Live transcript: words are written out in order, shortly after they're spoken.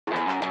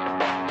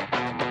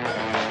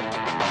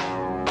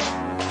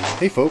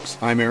Hey folks,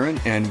 I'm Aaron,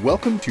 and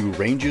welcome to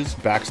Ranges,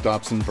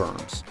 Backstops, and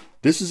Berms.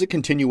 This is a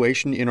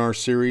continuation in our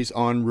series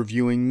on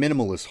reviewing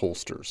minimalist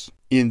holsters.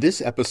 In this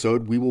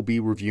episode, we will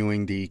be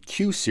reviewing the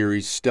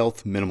Q-Series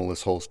Stealth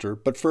Minimalist Holster,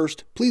 but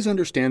first, please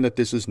understand that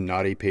this is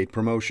not a paid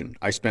promotion.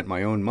 I spent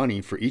my own money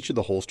for each of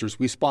the holsters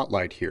we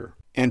spotlight here.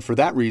 And for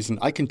that reason,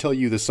 I can tell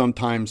you the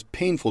sometimes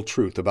painful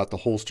truth about the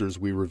holsters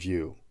we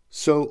review.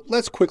 So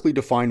let's quickly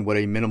define what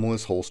a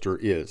minimalist holster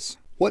is.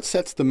 What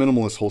sets the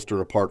minimalist holster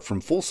apart from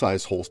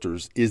full-size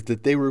holsters is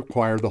that they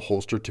require the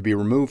holster to be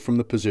removed from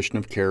the position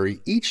of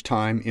carry each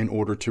time in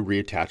order to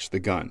reattach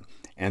the gun,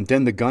 and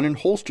then the gun and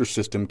holster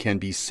system can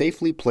be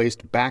safely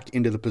placed back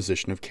into the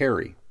position of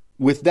carry.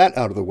 With that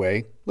out of the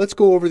way, let's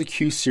go over the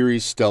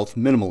Q-Series Stealth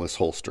Minimalist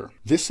Holster.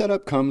 This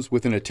setup comes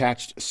with an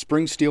attached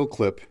spring steel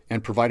clip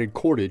and provided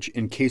cordage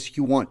in case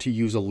you want to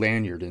use a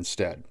lanyard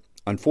instead.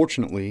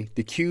 Unfortunately,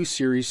 the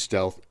Q-Series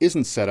Stealth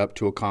isn't set up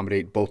to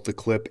accommodate both the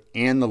clip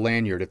and the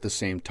lanyard at the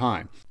same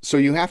time, so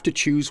you have to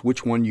choose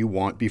which one you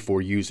want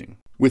before using.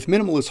 With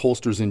minimalist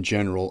holsters in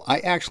general,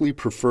 I actually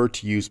prefer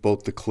to use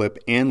both the clip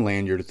and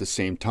lanyard at the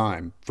same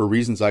time, for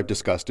reasons I've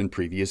discussed in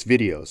previous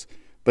videos.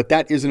 But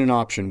that isn't an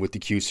option with the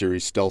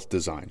Q-Series Stealth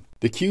design.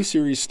 The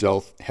Q-Series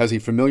Stealth has a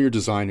familiar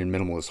design in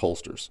minimalist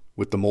holsters,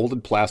 with the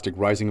molded plastic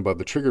rising above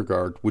the trigger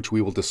guard, which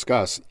we will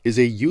discuss, is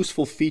a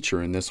useful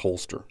feature in this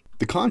holster.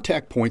 The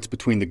contact points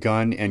between the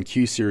gun and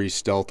Q-Series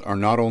Stealth are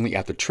not only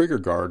at the trigger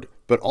guard,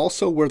 but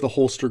also where the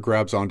holster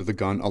grabs onto the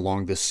gun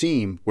along the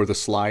seam where the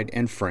slide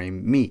and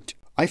frame meet.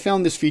 I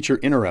found this feature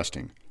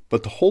interesting,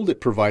 but the hold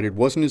it provided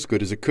wasn't as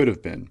good as it could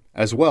have been.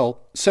 As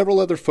well, several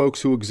other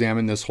folks who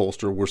examined this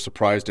holster were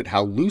surprised at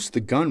how loose the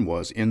gun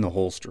was in the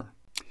holster.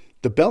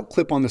 The belt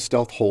clip on the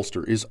Stealth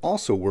holster is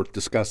also worth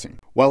discussing.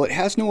 While it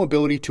has no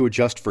ability to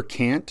adjust for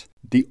cant,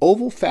 the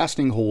oval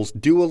fastening holes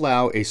do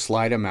allow a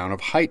slight amount of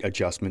height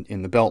adjustment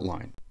in the belt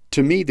line.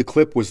 To me, the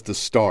clip was the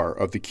star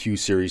of the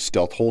Q-Series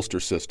Stealth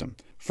holster system.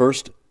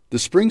 First, the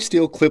spring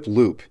steel clip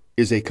loop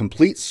is a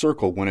complete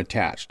circle when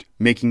attached,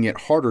 making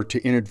it harder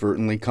to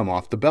inadvertently come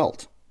off the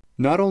belt.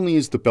 Not only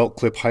is the belt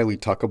clip highly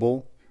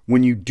tuckable,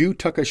 when you do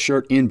tuck a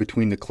shirt in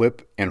between the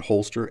clip and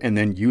holster and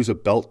then use a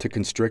belt to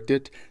constrict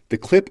it, the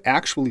clip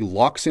actually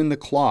locks in the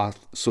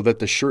cloth so that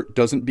the shirt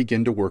doesn't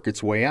begin to work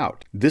its way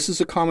out. This is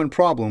a common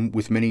problem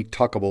with many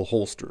tuckable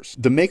holsters.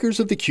 The makers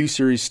of the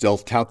Q-Series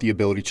Stealth tout the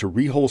ability to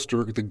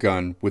reholster the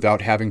gun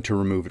without having to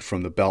remove it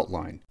from the belt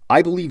line.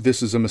 I believe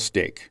this is a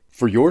mistake.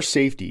 For your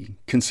safety,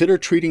 consider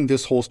treating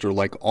this holster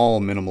like all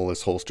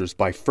minimalist holsters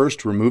by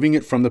first removing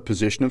it from the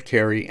position of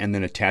carry and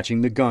then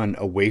attaching the gun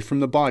away from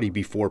the body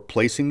before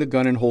placing the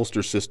gun and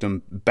holster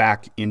system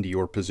back into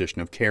your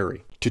position of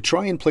carry. To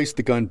try and place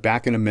the gun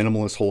back in a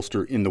minimalist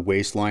holster in the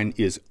waistline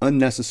is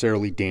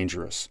unnecessarily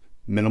dangerous.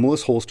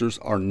 Minimalist holsters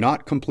are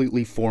not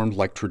completely formed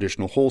like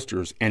traditional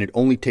holsters, and it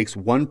only takes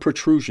one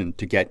protrusion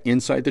to get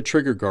inside the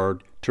trigger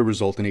guard to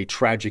result in a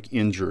tragic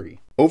injury.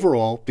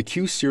 Overall, the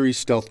Q-Series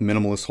Stealth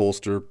Minimalist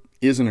Holster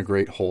isn't a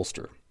great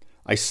holster.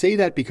 I say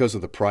that because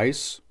of the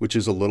price, which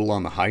is a little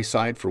on the high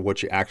side for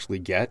what you actually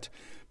get,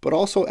 but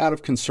also out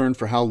of concern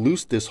for how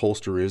loose this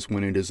holster is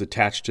when it is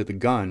attached to the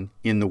gun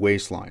in the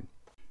waistline.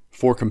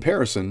 For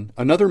comparison,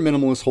 another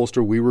minimalist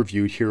holster we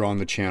reviewed here on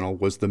the channel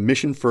was the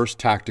Mission First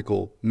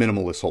Tactical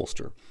Minimalist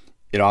Holster.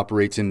 It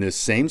operates in this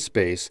same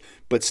space,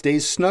 but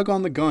stays snug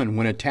on the gun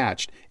when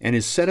attached and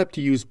is set up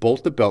to use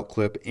both the belt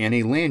clip and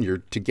a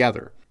lanyard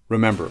together.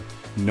 Remember,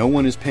 no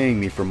one is paying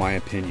me for my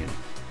opinion.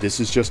 This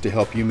is just to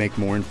help you make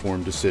more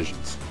informed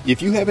decisions.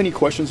 If you have any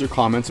questions or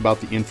comments about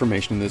the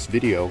information in this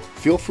video,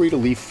 feel free to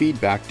leave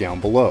feedback down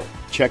below.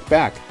 Check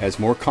back as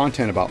more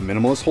content about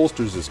minimalist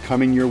holsters is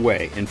coming your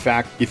way. In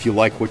fact, if you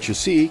like what you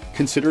see,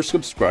 consider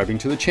subscribing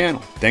to the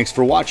channel. Thanks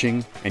for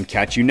watching, and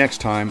catch you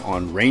next time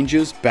on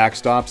Ranges,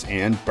 Backstops,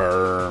 and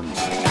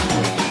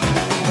Berms.